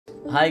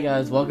Hi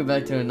guys, welcome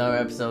back to another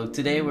episode.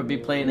 Today we'll be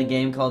playing a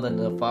game called the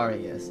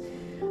Nefarious.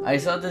 I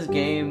saw this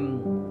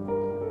game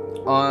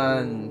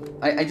on...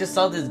 I just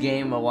saw this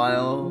game a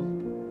while,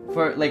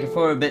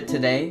 for a bit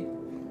today.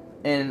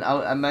 And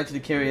I'm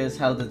actually curious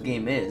how this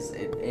game is.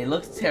 It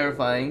looks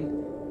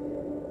terrifying.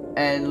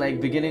 And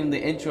like beginning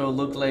the intro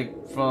looked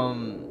like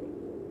from...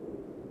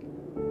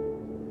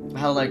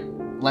 how like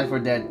Life or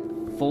Dead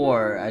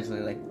 4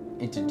 actually like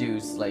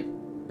introduced like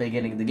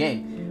beginning of the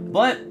game.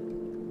 But...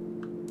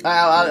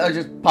 I'll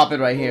just pop it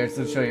right here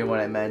to show you what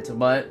I meant,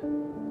 but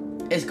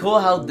it's cool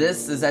how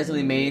this is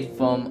actually made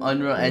from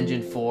Unreal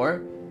Engine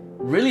 4.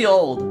 Really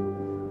old,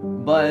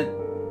 but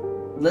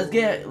let's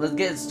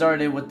get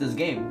started with this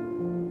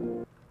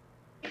game.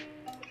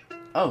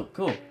 Oh,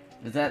 cool.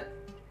 Is that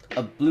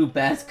a blue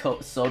bass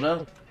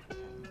soda?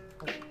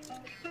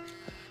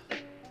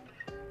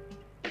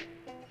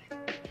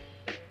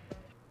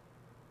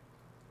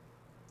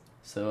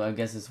 So I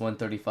guess it's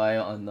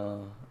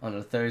 1:35 on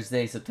a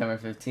Thursday, September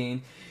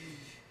 15.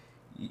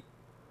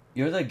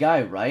 You're the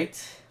guy,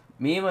 right?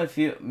 Me and a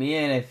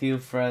few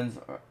friends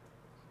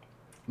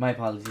my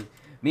apologies.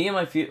 Me and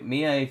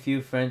a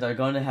few friends are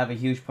going to have a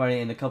huge party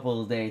in a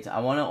couple of days. I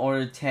want to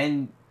order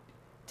 10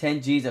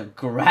 G's of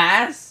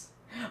grass.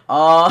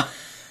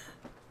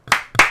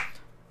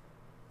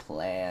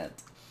 Plant.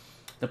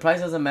 The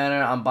price doesn't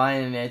matter. I'm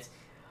buying it.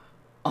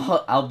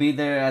 I'll be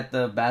there at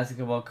the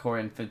basketball court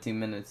in 15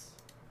 minutes.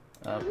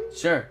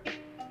 Sure.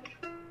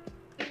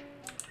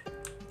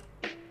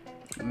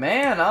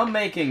 Man, I'm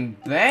making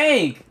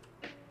bank!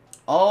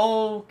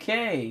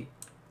 Okay.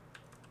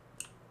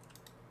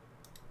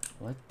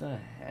 What the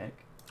heck?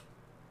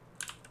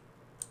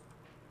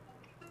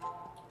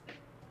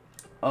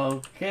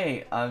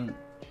 Okay, I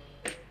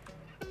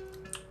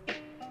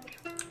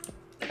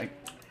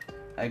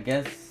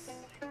guess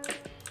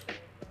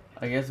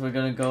we're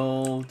gonna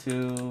go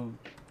to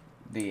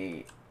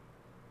the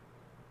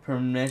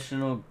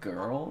permissional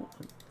girl?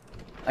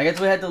 I guess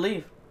we had to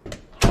leave.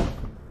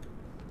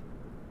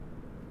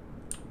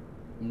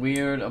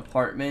 Weird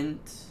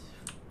apartment.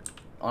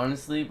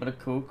 Honestly, but a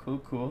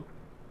cool.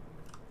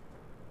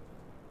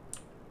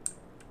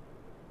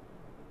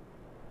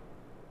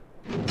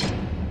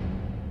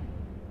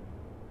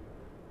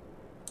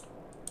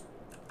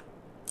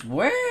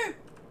 Where?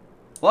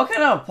 What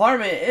kind of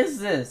apartment is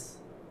this?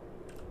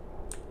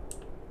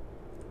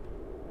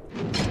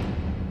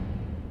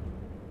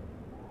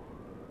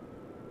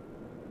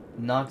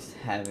 Knox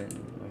Heaven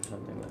or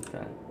something like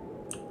that.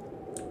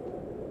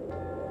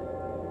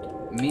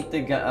 Meet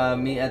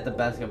at the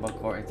basketball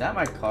court. Is that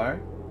my car?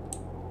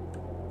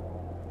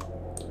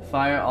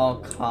 Fire all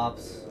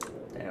cops.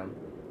 Damn.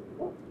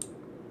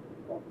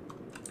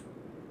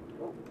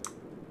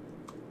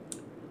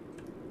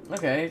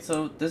 Okay,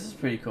 so this is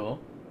pretty cool.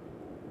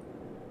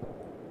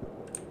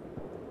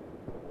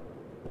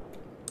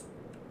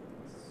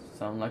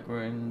 Sound like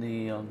we're in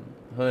the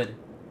hood.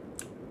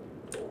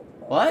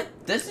 What?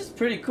 This is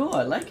pretty cool.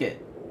 I like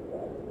it.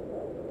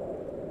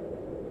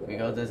 We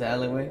go this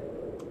alleyway.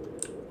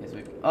 Yes,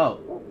 we.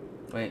 Oh,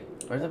 wait.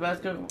 Where's the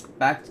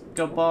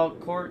basketball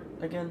court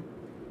again?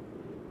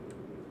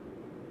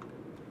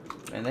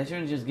 Man, they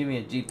shouldn't just give me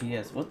a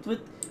GPS. What?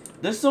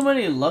 There's so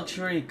many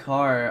luxury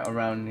car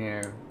around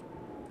here.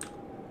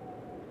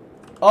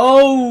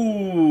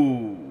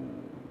 Oh.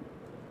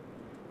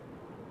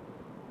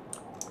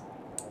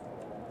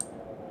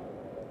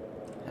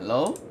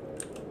 Hello?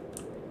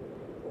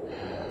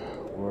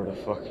 Where the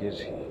fuck is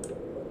he?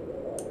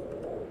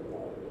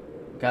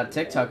 Got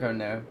TikTok on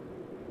there.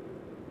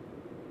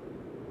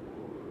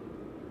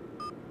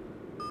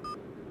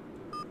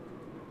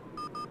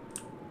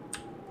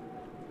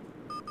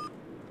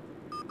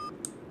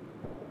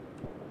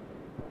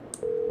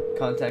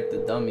 Contact the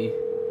dummy.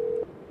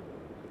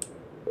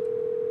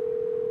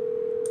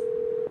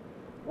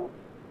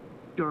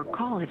 Your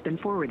call has been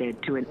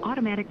forwarded to an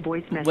automatic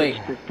voice message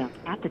system.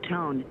 At the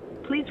tone,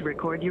 please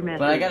record your message.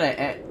 But I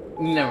gotta.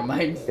 Never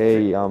mind.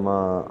 Hey, I'm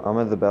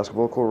at the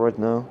basketball court right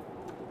now.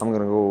 I'm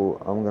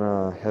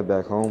gonna head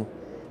back home.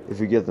 If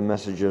you get the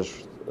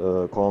messages,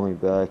 call me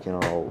back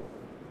and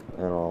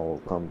I'll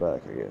come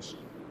back, I guess.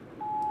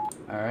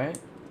 Alright.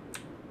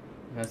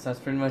 Guess that's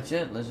pretty much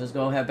it. Let's just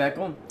go head back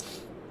home.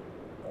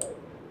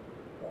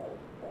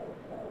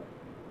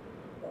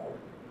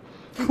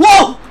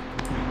 Whoa!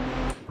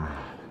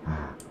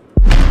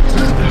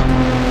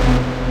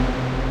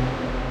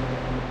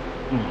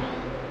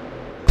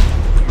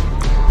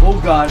 Oh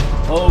god.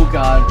 Oh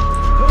god.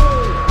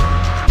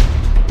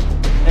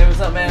 Hey, what's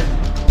up, man?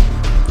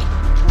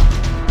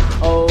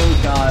 Oh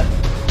god.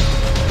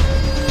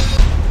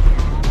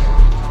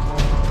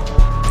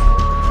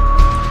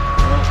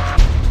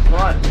 Come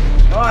on.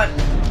 Come on.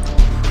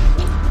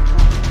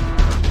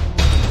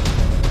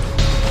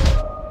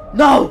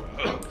 No!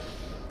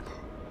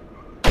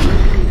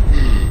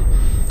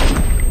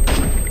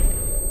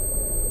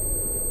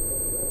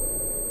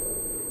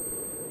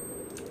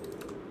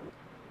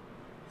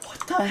 What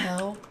the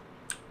hell?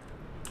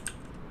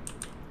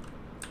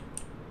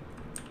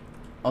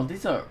 Oh,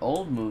 these are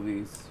old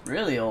movies.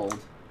 Really old.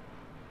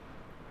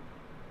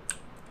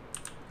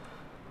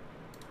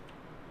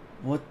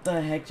 What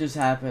the heck just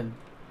happened?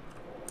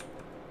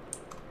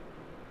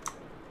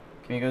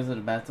 Can we go to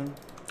the bathroom?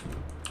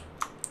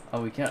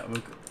 Oh, we can't.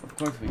 Of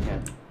course we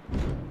can.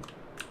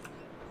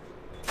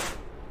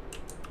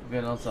 We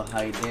can also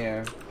hide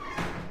there.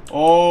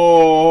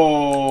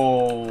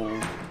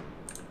 Oh!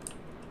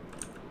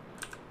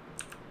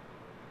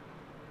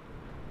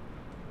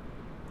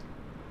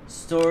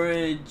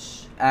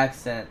 Storage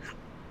accent.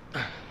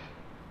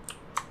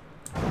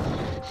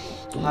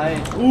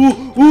 Hi.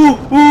 Ooh! Ooh!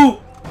 Ooh!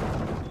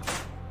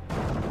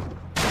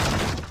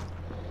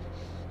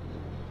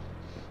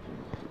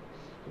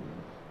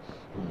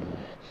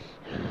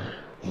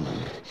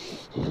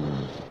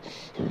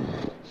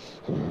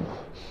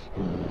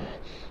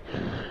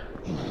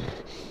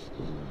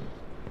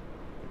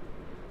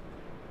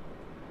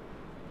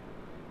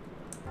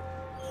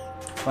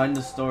 Find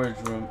the storage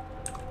room.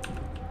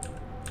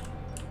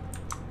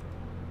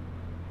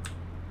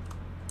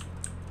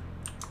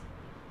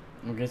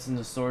 I'm guessing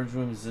the storage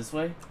room is this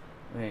way?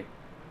 Wait.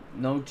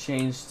 No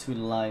change to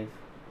life.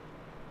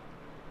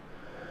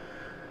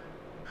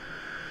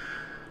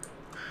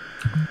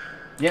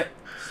 Yep,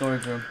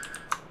 storage room.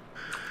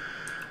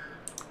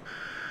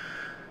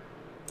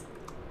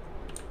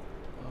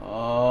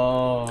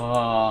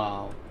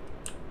 Oh.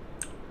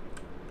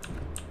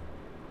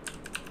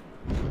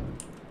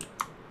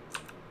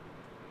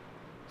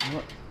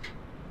 What?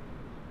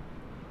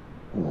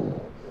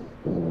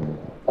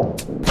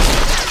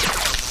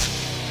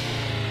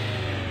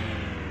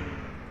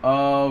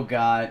 Oh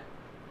God.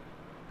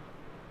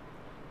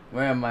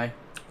 Where am I?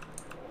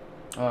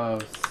 Oh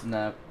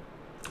snap.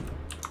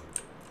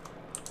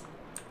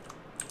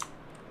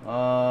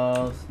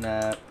 Oh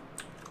snap.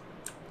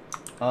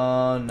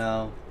 Oh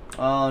no.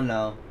 Oh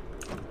no.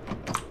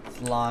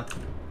 It's locked.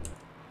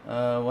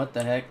 What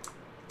the heck?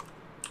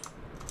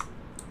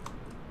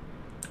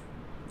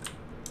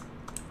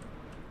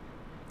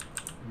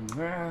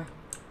 Where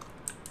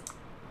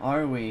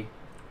are we?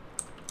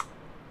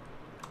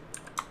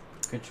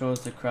 Controls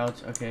the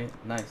crouch. Okay,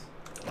 nice.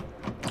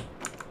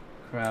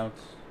 Crouch.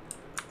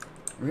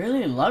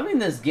 Really loving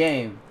this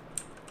game.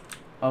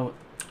 Oh,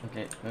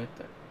 okay. Right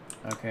there.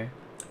 Okay.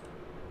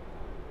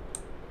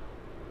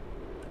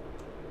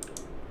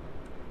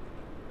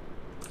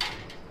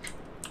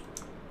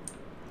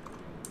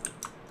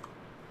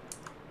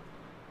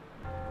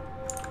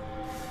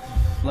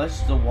 Flush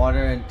the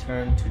water and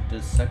turn to the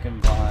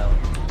second vial.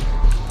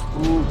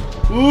 Ooh.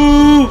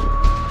 Ooh!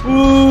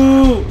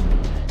 Ooh!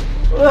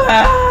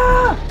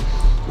 Ah!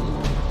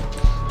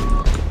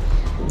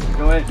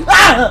 Go in.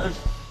 Ah!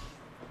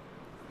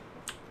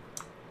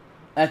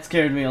 That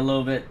scared me a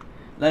little bit.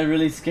 That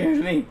really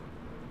scared me.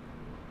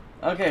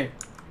 Okay.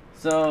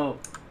 So,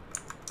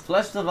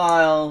 flush the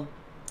vial.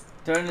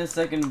 Turn the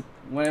second,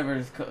 whatever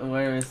it's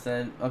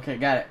said. Okay,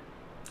 got it.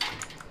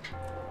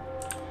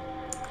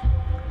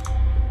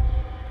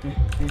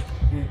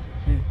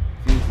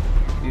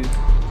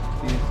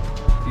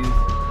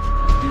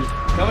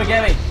 Come and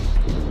get me.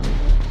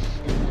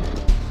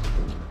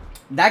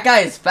 That guy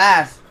is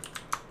fast.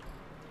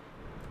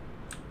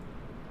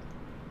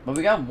 But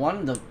we got one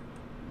of the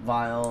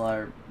vial,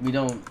 or we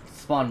don't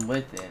spawn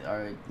with it,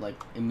 or like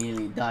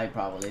immediately die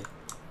probably.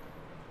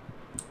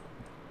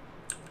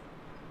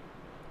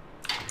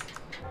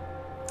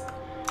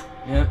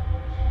 Yep.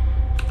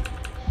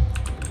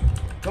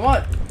 Come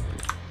on.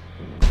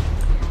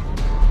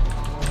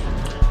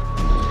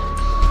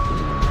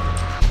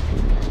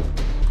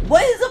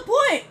 What is the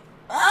point?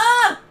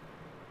 Ah!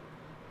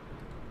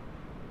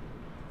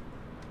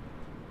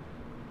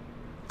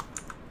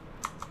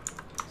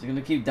 So you're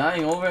gonna keep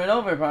dying over and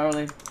over,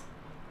 probably.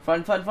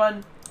 Fun, fun,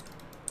 fun.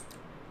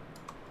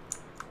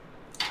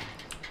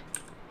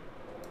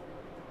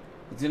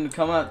 It's gonna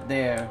come out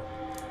there.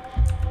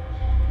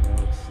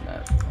 Oh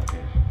snap! Okay.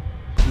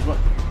 This one.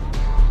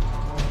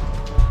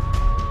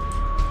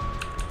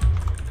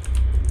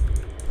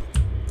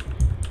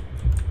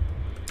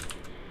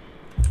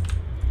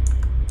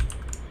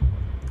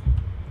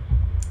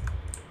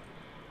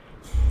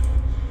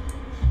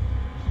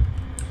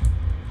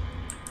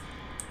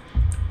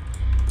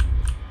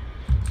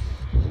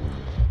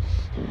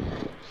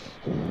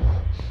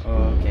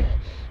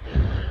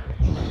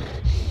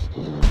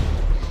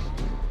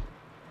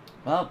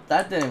 Well,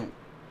 that didn't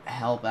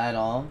help at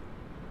all.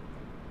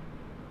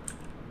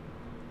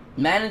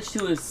 Managed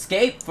to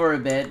escape for a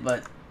bit,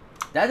 but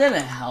that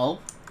didn't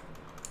help.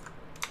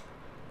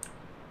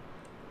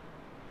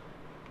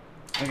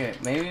 Okay,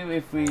 maybe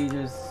if we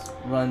just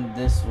run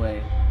this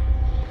way.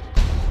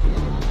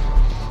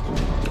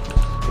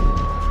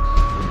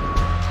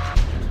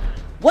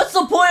 What's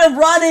the point of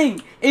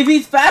running if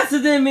he's faster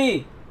than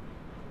me?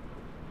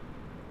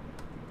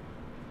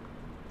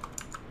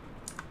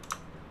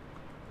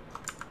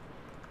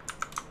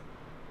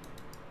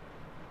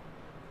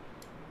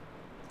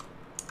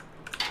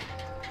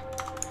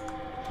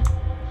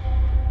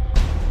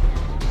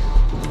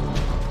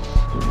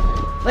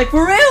 Like,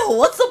 for real,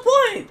 what's the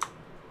point?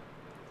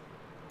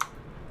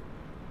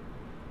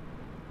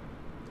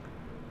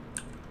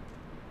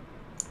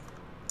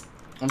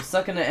 I'm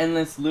stuck in an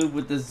endless loop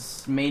with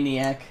this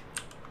maniac.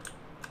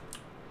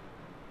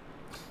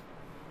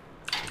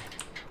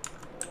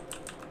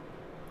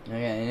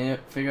 Okay, I need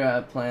to figure out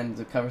a plan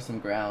to cover some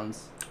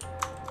grounds.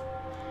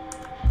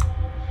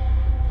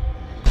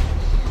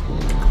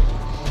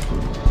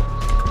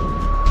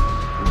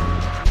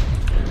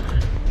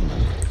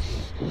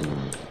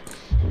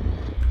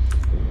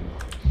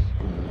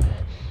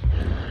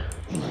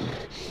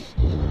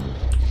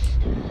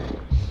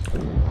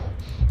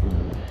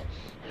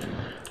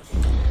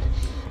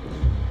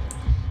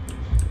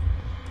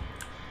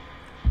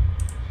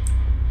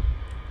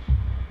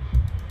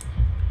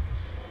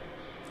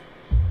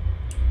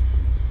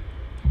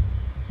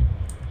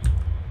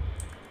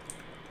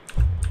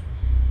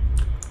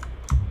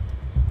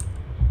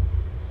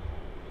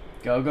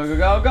 Go, go, go,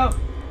 go, go!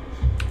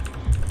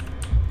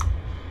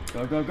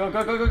 Go, go, go,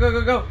 go, go, go, go,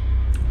 go, go!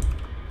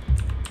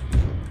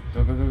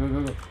 Go, go, go, go,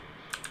 go, go.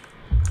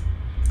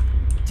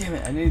 Damn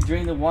it, I need to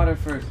drain the water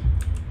first.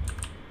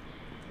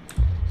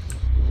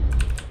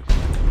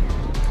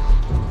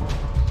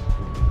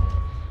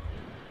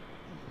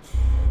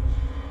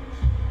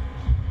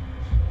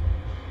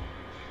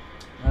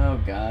 Oh,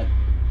 God.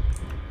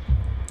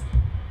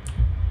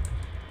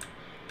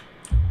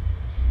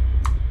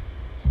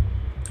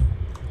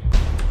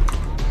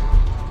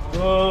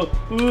 Oh,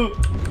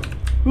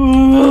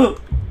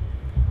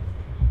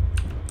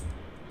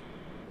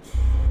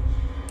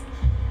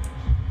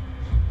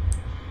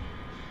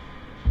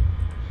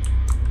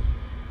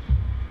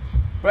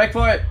 break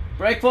for it!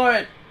 Break for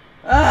it!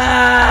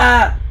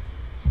 Ah!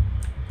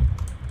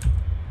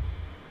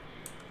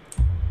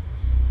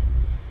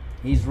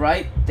 He's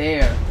right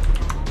there.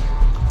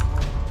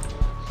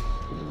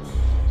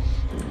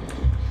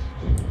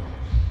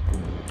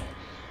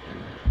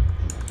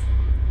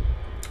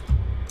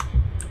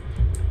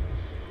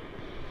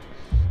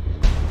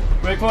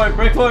 Break for it!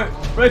 Break for it!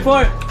 Break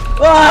for it!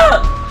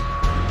 Ah!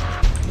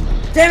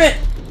 Damn it!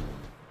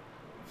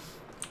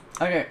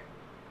 Okay.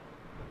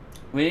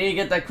 We need to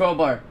get that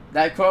crowbar.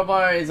 That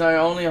crowbar is our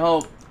only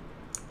hope.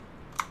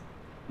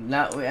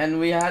 Now, and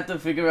we have to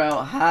figure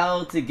out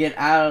how to get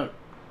out.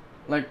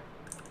 Like,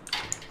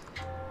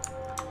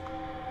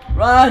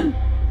 run!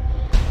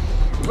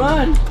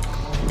 Run!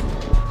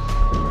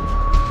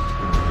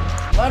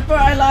 Run for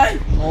our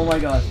life! Oh my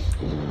god.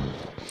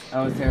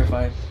 That was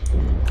terrifying.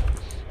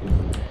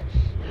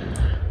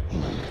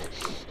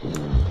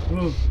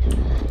 Ooh.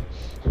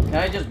 Can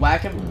I just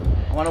whack him?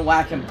 I want to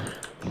whack him.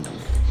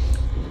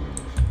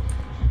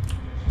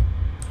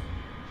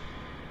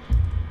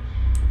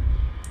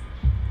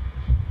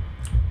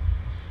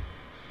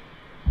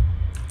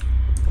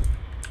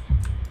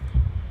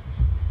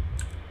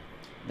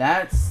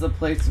 That's the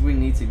place we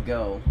need to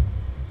go.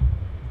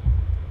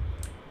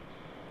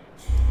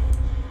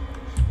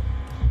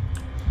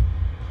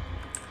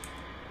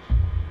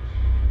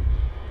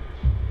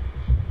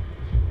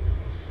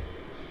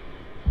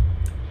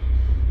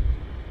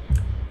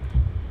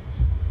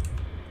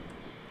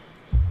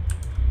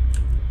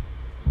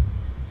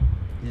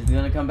 He's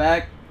gonna come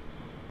back.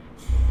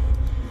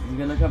 He's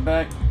gonna come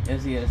back.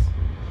 Yes, he is.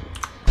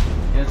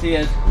 Yes, he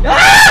is.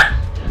 Ah!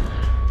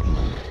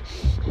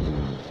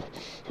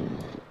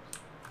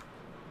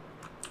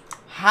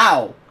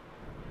 How?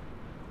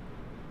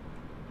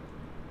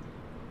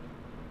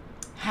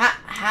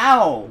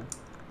 How?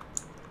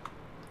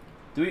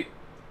 Do we...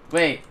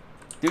 Wait.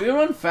 Do we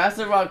run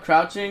faster while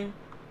crouching?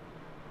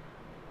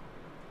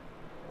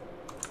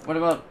 What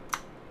about...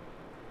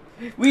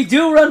 We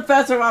do run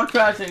faster while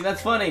crouching.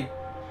 That's funny.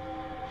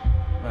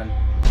 Run.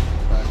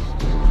 Run.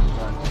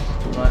 Run.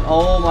 Run.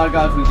 Oh my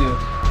gosh, we do.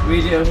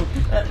 We do.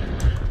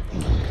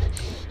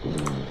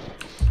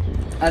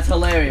 That's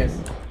hilarious.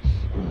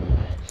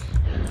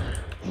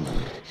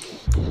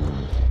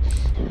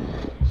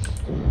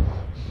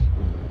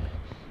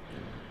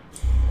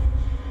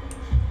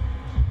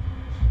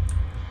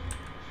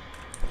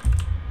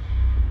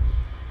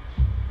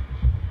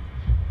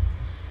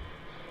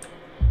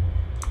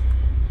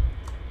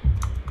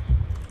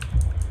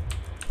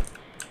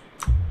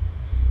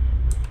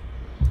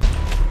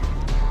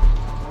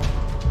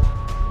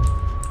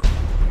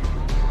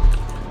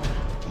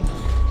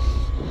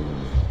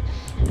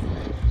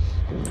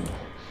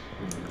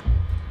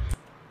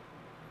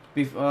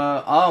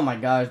 Oh my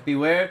gosh,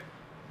 beware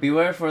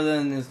for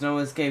then there's no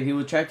escape. He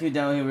will track you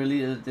down, he will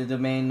release the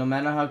domain. No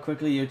matter how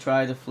quickly you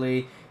try to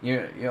flee,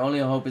 your only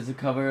hope is to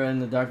cover in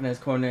the darkness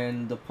corner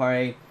in the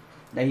party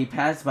that he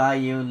passed by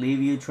you,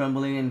 leave you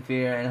trembling in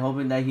fear and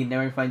hoping that he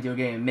never finds you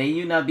again. May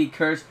you not be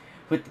cursed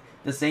with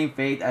the same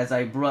fate as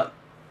a brother.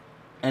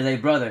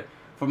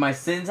 For my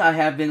sins I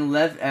have been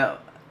left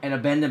out and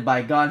abandoned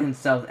by God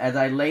himself. As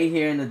I lay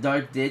here in the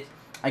dark ditch,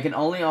 I can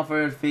only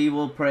offer a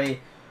feeble prayer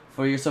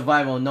for your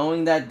survival,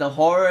 knowing that the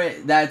horror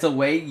that's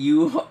await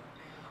you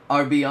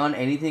are beyond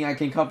anything I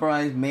can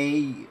compromise.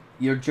 May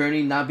your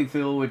journey not be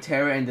filled with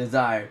terror and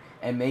desire,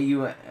 and may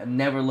you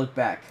never look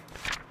back.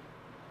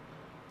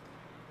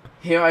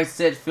 Here I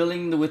sit,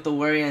 filling with the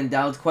worry and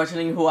doubts,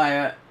 questioning who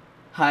I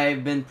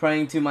I've been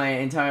praying to my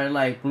entire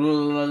life.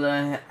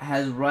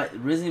 Has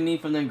risen me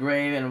from the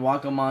grave and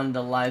welcome on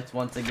the life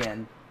once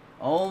again.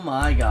 Oh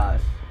my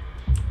gosh.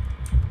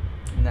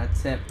 And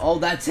that's him. Oh,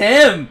 that's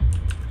him!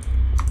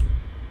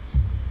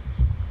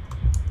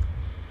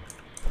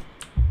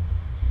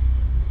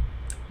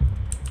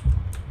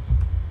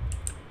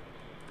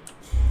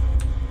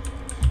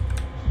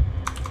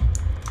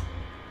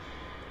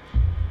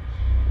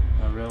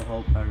 I real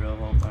hope, I real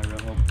hope, I real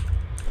hope.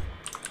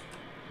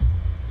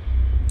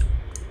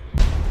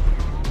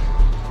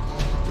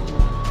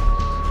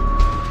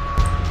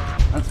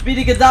 I'm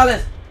Speedy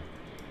Gonzalez!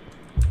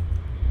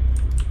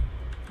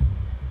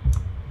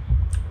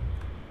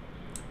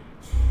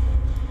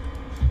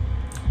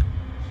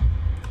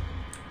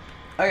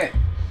 Okay.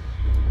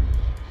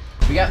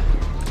 We got...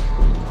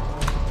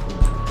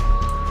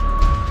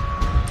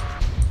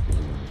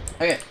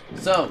 Okay,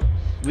 so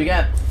we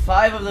got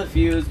 5 of the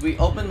fuse. We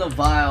opened the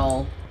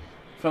vial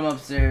from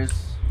upstairs.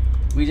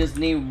 We just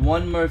need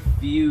 1 more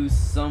fuse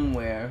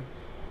somewhere.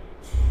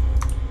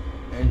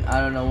 And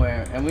I don't know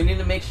where. And we need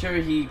to make sure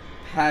he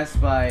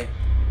passed by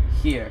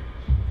here.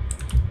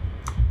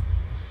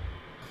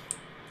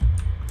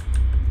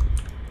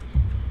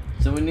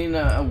 So we need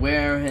to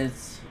aware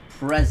his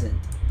present.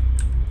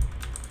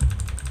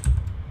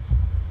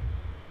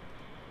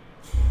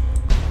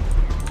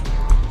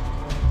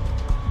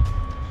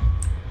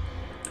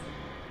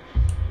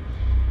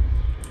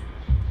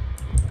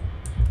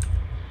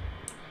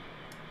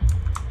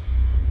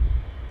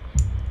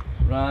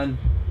 Run,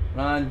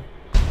 run,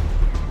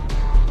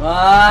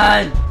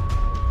 run!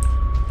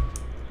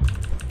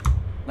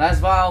 Last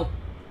vial.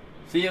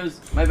 Fuse.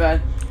 My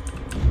bad.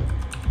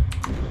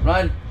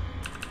 Run.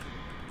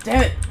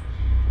 Damn it!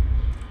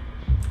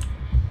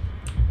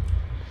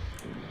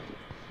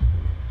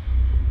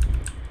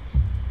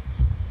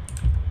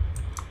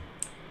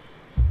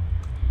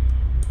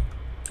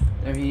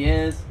 There he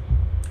is.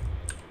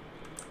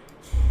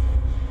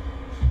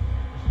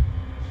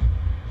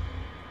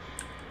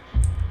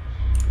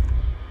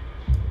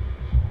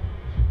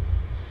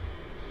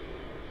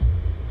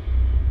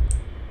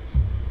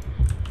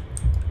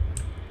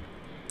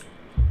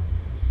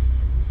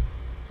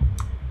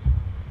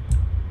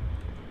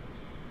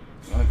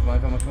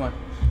 Come on.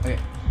 Okay.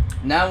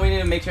 Now we need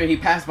to make sure he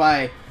passed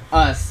by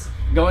us,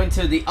 going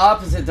to the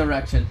opposite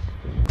direction.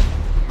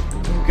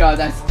 Oh god,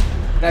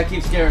 that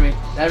keeps scaring me.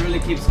 That really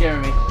keeps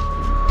scaring me.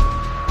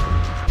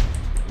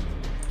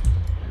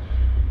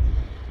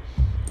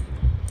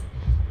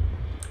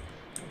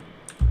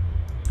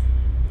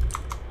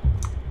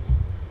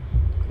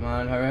 Come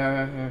on,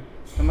 hurry.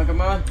 Come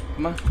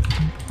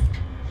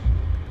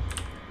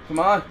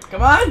on.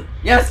 Come on!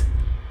 Yes!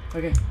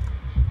 Okay.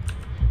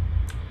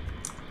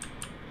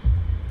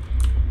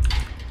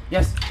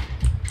 Yes!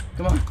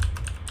 Come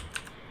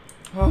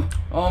on!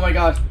 Oh my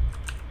god!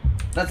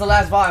 That's the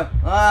last vial!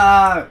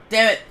 Ah!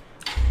 Damn it!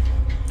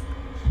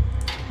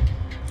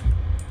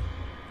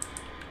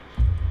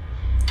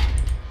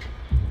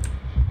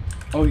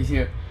 Oh, he's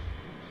here.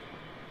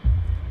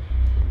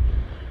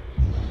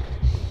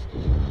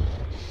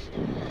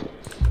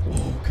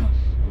 Oh god.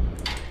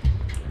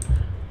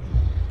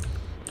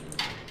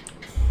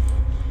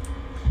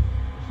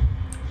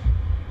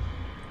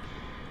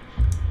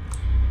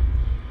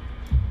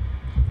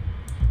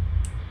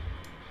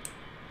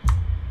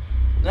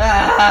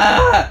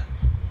 Ah!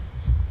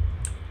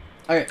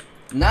 Okay,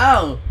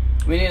 now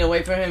we need to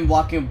wait for him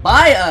walking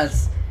by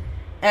us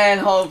and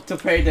hope to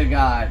pray to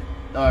God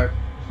or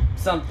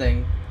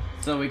something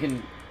so we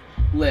can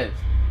live.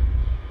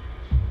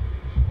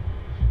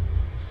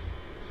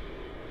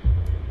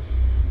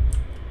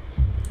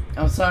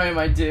 I'm sorry,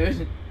 my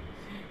dude.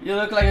 You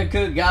look like a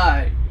good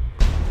guy.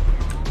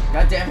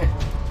 God damn it.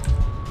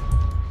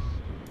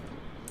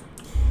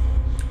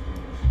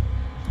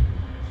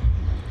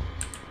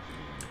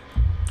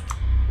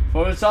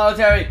 Forward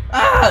solitary.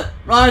 Ah!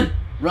 Run!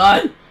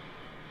 Run!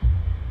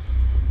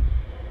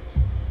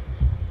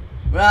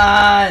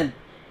 Run!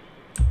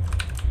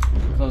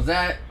 Close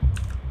that.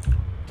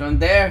 Join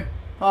there.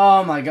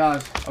 Oh my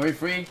gosh. Are we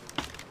free?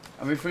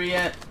 Are we free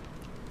yet?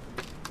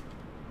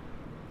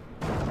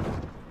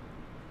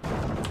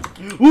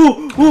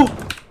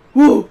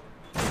 Ooh!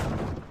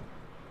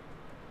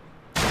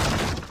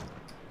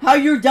 How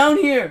you're down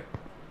here?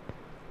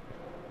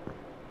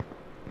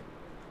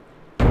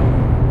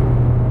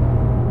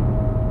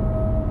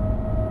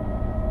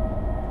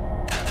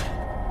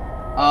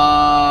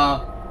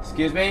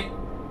 Excuse me?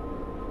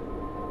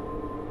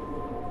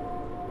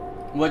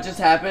 What just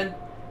happened?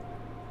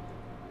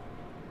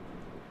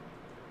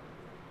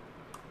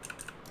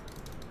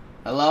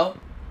 Hello?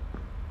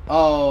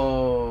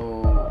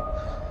 Oh.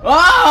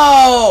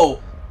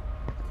 Oh!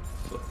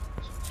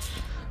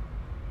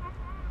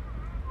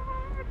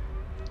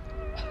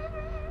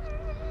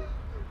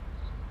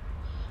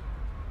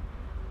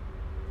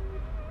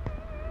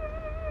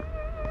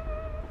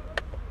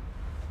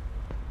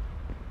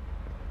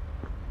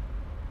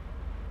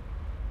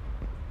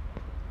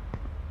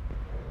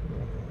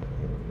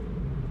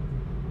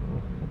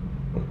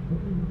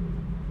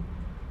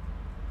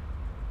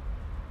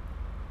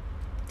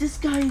 This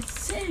guy is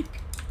sick.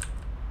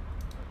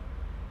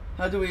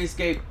 How do we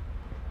escape?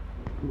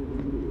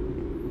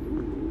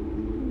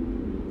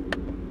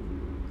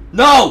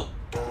 No!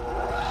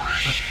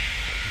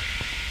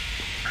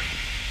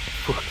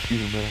 Fuck you,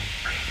 man.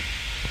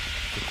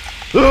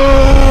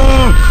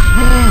 Oh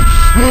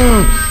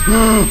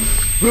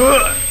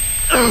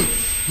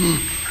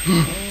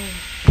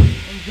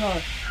my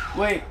god.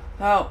 Wait,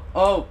 how?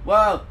 Oh,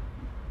 wow.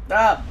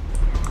 Ah.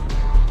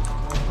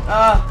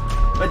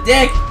 Ah. My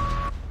dick!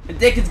 My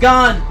dick is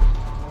gone!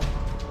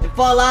 It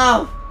fall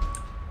off!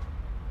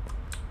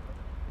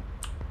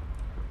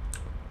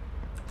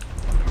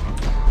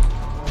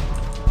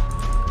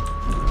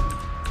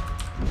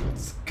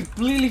 It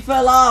completely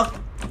fell off!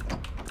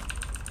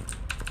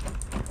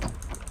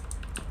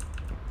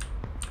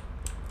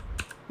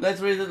 Let's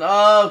read it.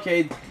 Oh,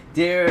 okay.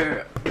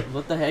 Dear,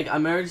 what the heck?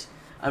 I'm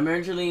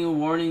urgently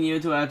warning you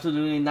to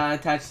absolutely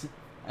not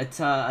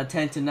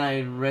attend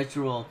tonight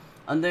ritual.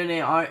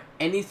 Under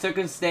any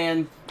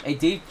circumstance, a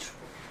deep,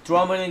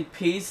 troubling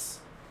piece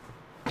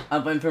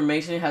of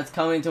information has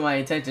come into my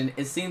attention.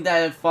 It seems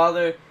that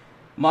Father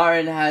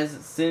Martin has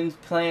since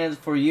plans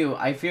for you.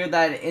 I fear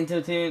that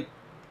intent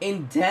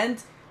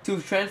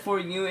to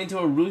transform you into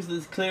a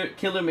ruthless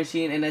killer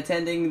machine and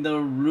attending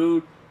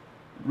the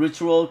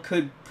ritual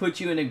could put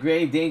you in a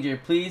grave danger.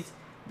 Please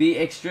be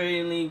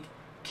extremely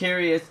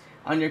curious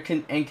on your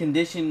and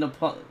condition the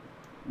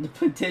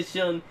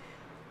petition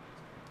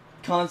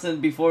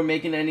consent before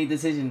making any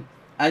decision.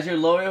 As your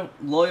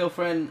loyal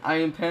friend, I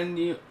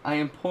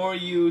implore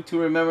you to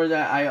remember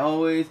that I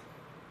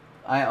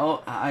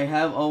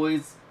have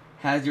always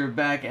had your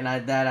back, and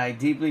that I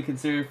deeply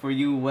consider for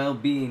your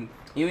well-being.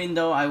 Even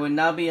though I would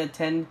not be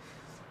attend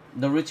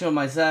the ritual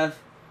myself,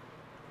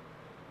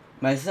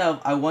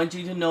 I want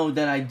you to know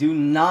that I do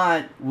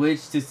not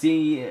wish to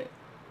see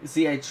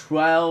a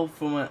trial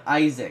from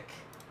Isaac.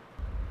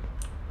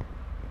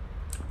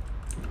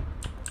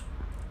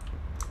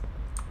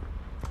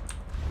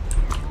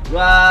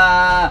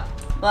 Wah!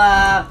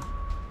 Wah!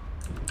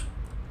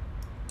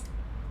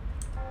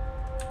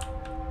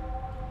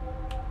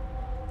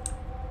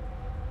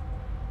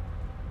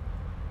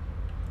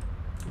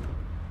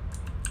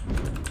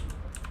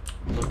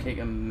 Locate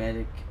a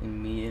medic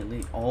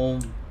immediately. Oh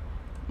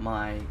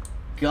my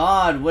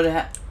god, what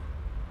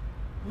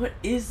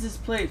is this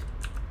place?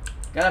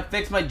 Gotta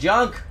fix my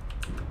junk.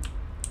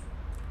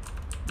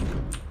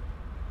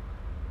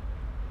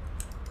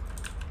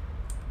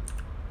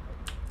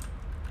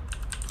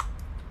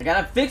 I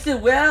gotta fix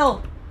it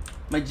well.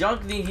 My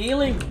junk need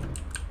healing.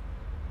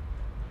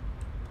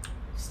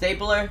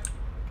 Stapler.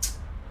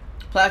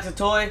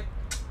 Plaxatoy.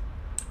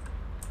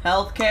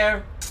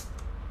 Healthcare.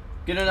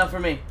 Good enough for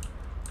me.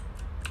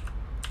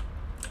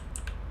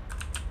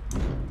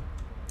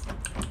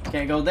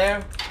 Can't go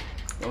there.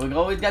 But we've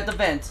always got the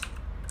vent.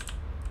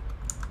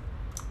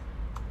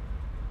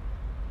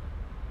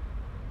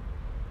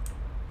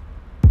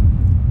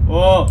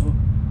 Oh!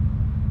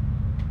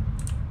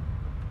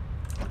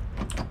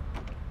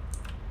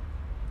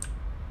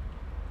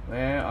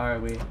 Where are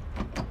we?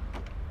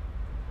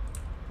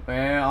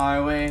 Where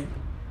are we?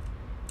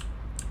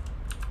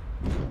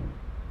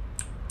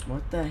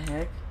 What the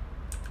heck?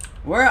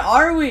 Where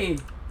are we?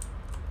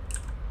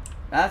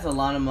 That's a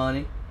lot of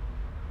money.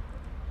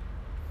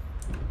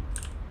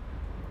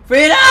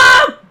 Freedom!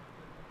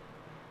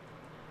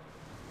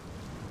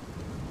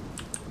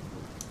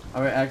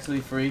 Are we actually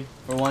free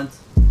for once?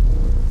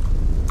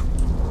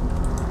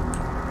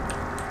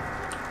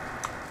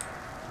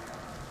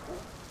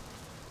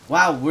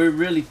 Wow, we're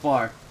really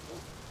far.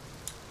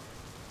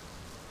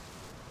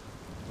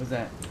 What's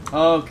that?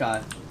 Oh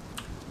god.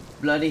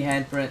 Bloody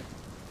handprint.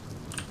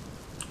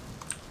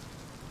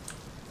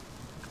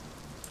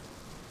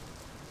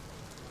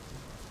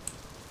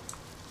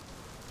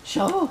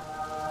 Shovel!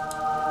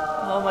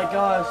 Oh my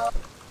gosh.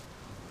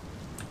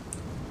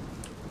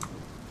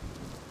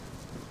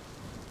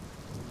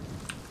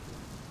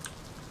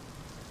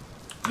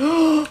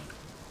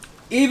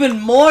 Even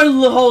more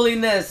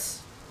holiness!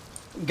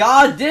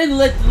 God did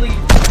literally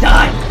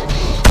die!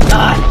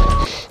 Die!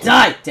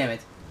 Die! Damn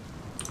it.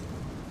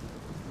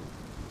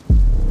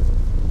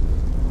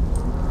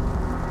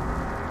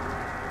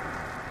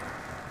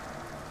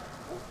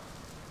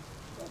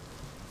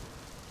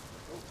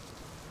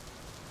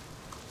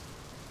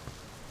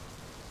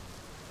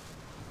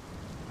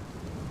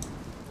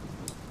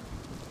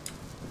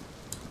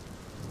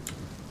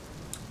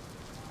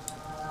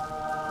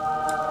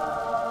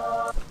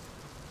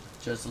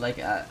 Just like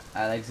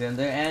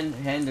Alexander and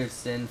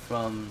Henderson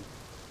from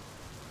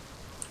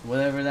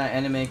whatever that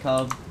anime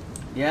called.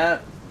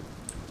 Yep.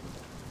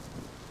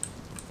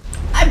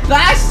 I'm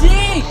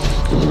bashing!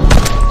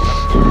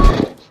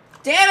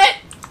 Damn it!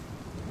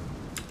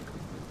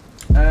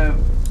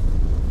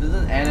 This is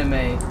an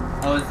anime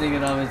I was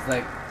thinking of. It's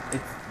like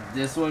it's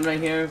this one right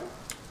here,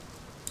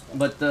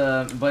 but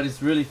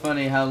it's really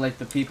funny how like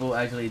the people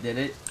actually did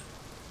it.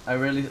 I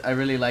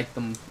really like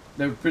them.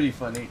 They're pretty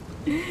funny.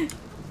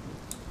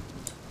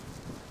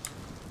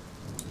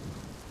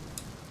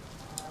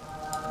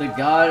 The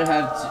god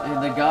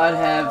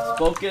have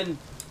spoken.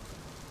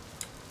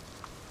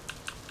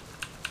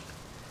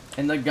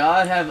 And the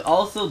god have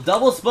also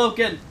double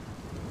spoken.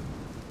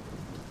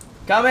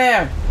 Come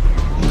here.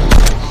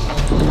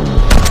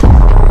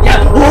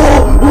 Yeah.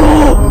 Whoa,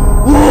 whoa,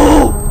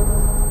 whoa.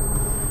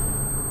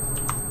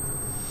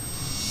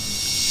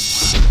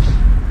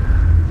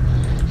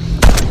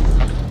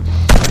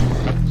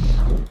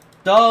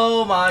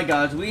 Oh my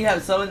gosh, we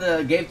have summoned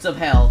the gates of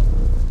hell.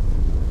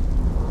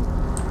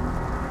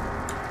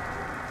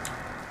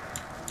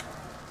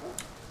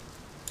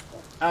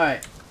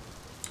 Alright.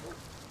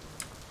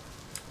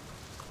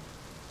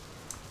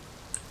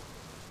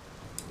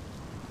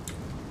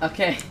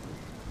 Okay.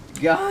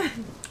 God.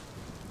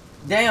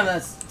 Damn,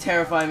 that's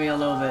terrifying me a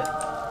little bit.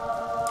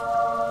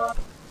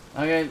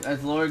 Okay,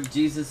 as Lord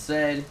Jesus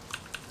said,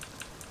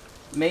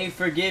 may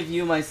forgive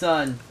you, my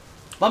son.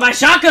 But my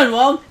shotgun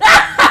won't!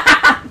 Die!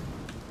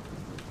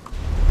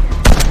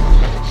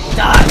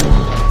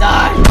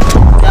 Die!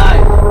 Die!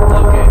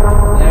 Okay,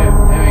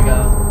 there we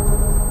go.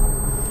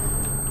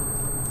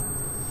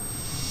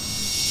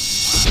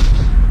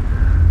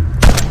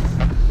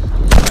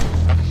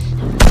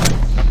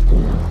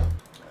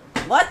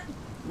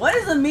 What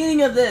is the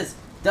meaning of this?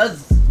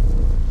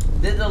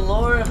 Did the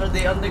Lord of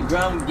the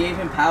Underground gave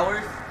him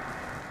powers?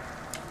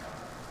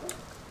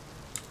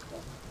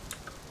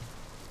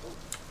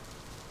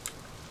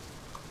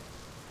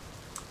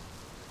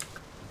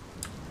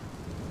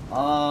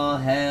 Oh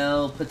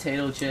hell,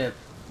 potato chip.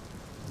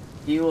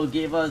 He will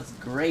give us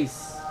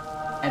grace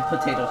and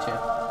potato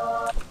chip.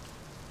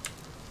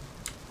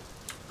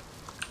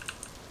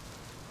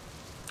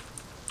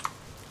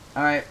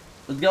 Alright,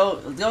 let's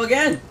go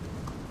again!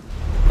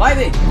 Fight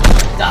me!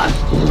 Die!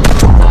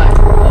 Die!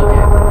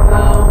 Okay,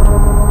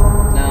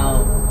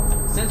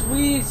 now, since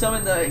we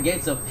summoned the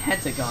gates of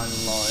Pentagon,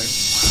 Lord.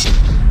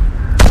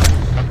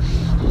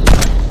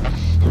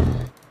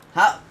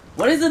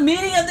 What is the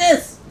meaning of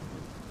this?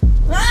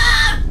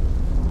 Ah!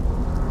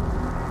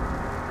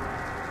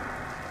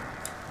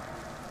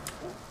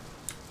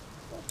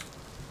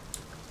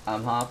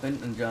 I'm hopping,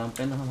 I'm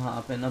jumping, I'm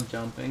hopping, I'm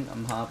jumping,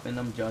 I'm hopping,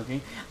 I'm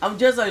jumping. I'm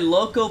just a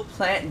local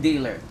plant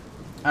dealer.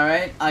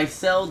 Alright? I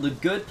sell the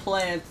good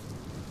plants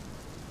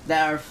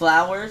that are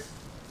flowers,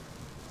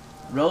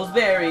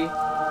 roseberry. Wait,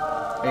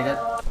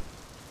 that.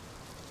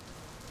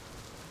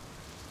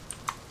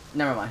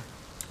 Never mind.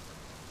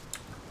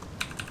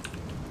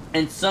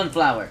 And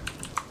sunflower.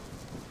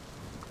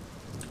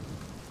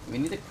 We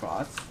need to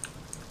cross.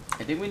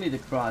 I think we need to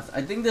cross.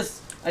 I think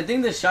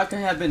the shotgun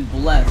have been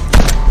blessed.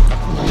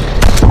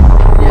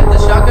 Yeah, the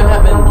shotgun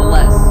have been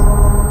blessed.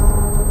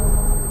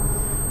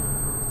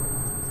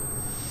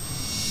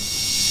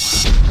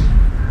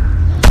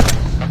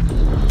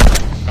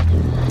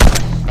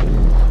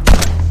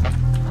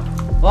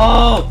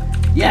 Oh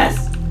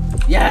yes,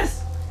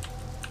 yes.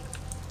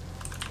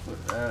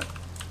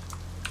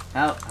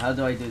 How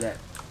do I do that?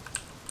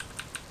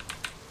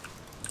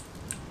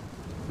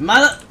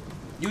 Mother.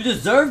 You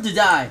deserve to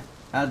die!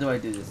 How do I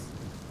do this?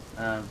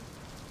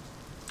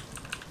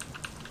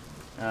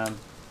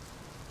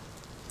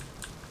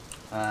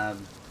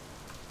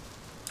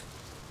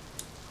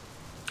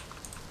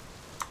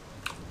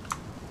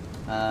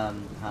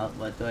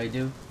 What do I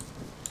do?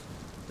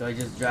 Do I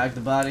just drag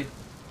the body?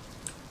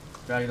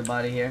 Drag the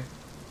body here?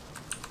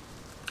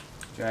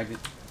 Drag it.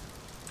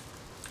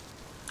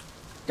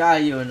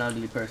 God, you're an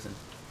ugly person.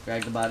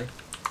 Drag the body.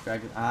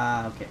 Drag it.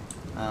 Ah, okay.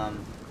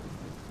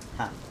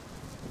 Ha.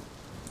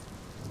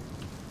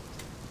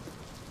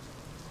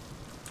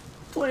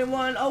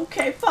 21,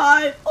 okay,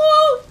 5.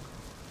 Oh!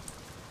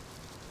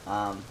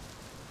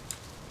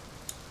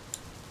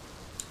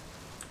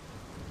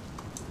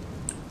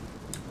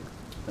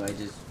 So I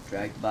just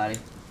drag the body.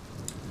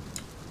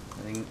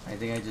 I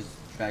think I just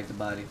dragged the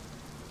body.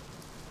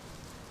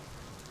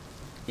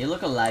 You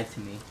look alive to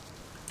me.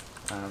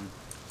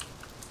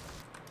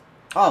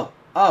 Oh!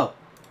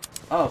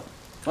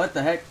 What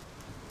the heck?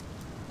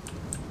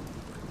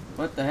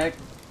 What the heck?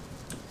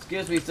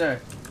 Excuse me, sir.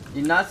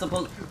 You're not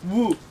supposed.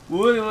 Woo!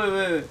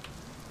 Wait.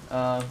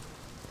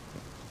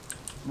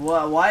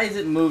 Why is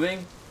it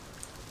moving?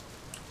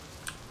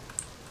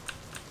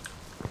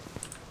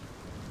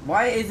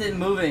 Why is it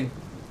moving?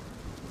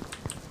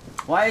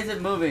 Why is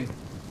it moving?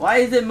 Why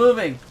is it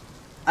moving?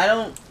 I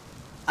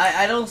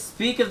don't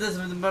speak of this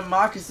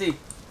democracy.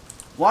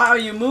 Why are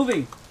you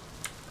moving?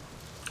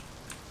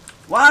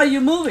 Why are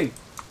you moving?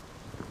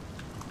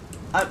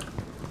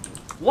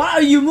 Why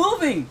are you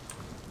moving?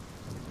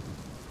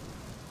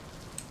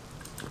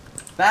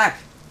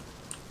 Back.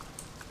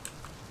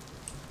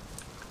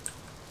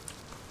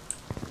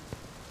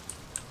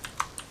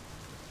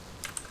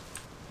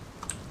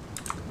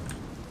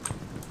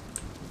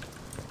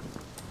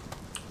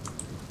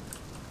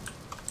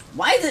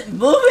 Why is it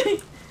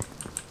moving?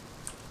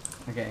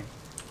 Okay.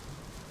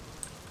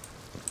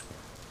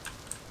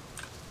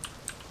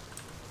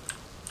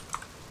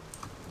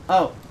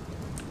 Oh.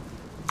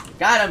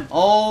 Got him.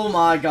 Oh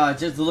my god,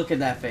 just look at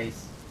that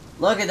face.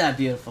 Look at that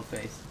beautiful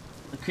face.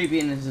 Creepy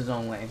in his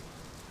own way.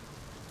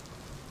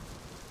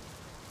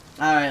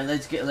 All right,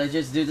 let's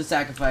just do the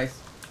sacrifice.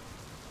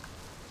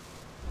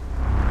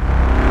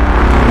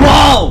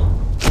 Whoa!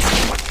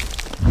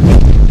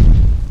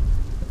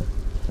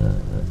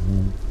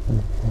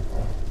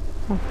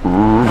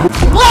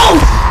 Whoa!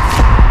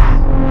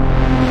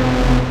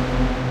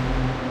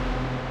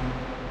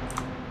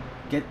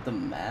 Get the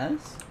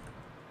mask?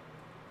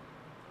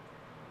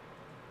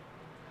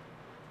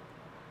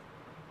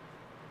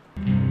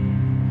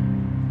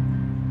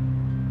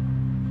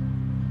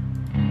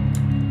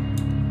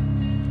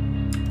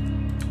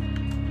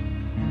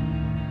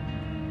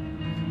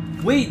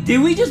 Wait,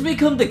 did we just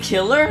become the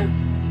killer?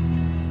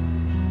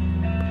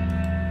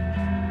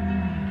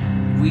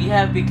 We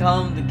have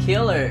become the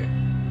killer.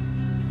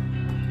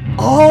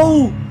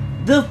 Oh,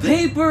 the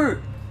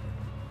paper.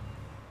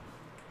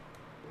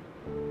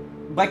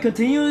 By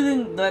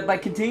doing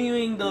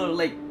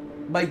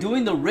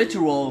the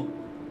ritual,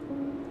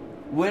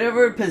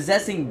 whatever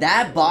possessing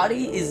that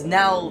body is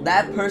now,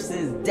 that person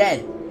is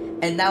dead,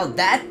 and now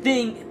that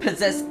thing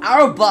possessed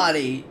our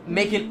body,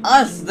 making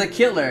us the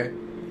killer,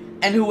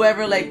 and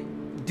whoever like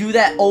do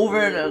that over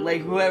and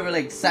like whoever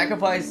like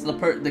sacrifice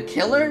the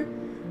killer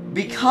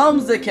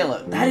becomes the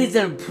killer. That is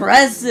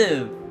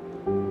impressive.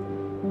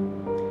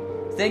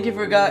 Thank you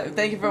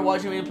for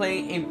watching me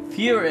playing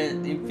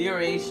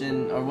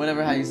Infuriation or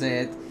whatever how you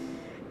say it.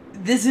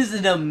 This is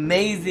an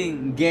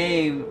amazing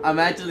game. I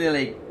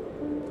actually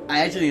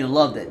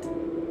loved it.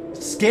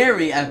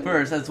 Scary at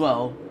first as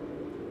well,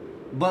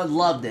 but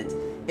loved it.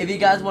 If you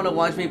guys want to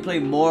watch me play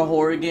more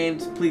horror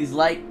games, please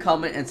like,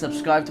 comment, and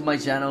subscribe to my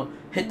channel.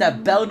 Hit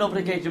that bell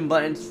notification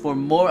button for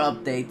more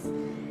updates.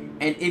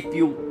 And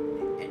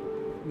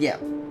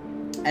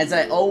as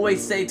I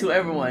always say to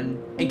everyone,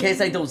 in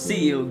case I don't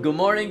see you, good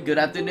morning, good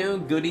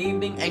afternoon, good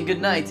evening, and good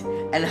night,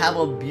 and have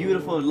a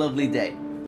beautiful, lovely day.